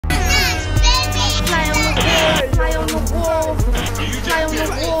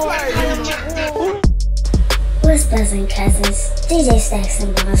What's buzzing, cousins? DJ Stacks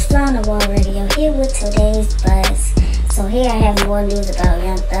and Boss, Fly on the Wall Radio, here with today's buzz. So here I have more news about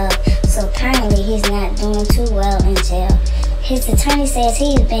Young Thug. So currently he's not doing too well in jail. His attorney says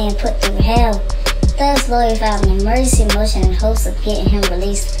he is being put through hell. Thug's lawyer filed an emergency motion in hopes of getting him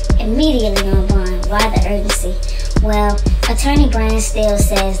released immediately on bond. Why the urgency? Well, attorney Brian Steele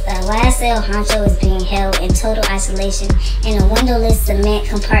says the YSL honcho is being held in total isolation in a windowless cement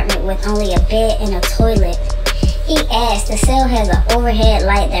compartment with only a bed and a toilet. He adds the cell has an overhead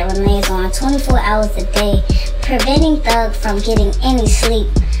light that remains on 24 hours a day, preventing Thug from getting any sleep.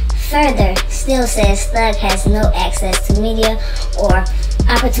 Further, Steele says Thug has no access to media or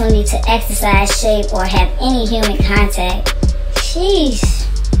opportunity to exercise, shave, or have any human contact. Sheesh.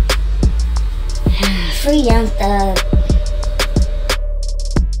 Free Young Thug.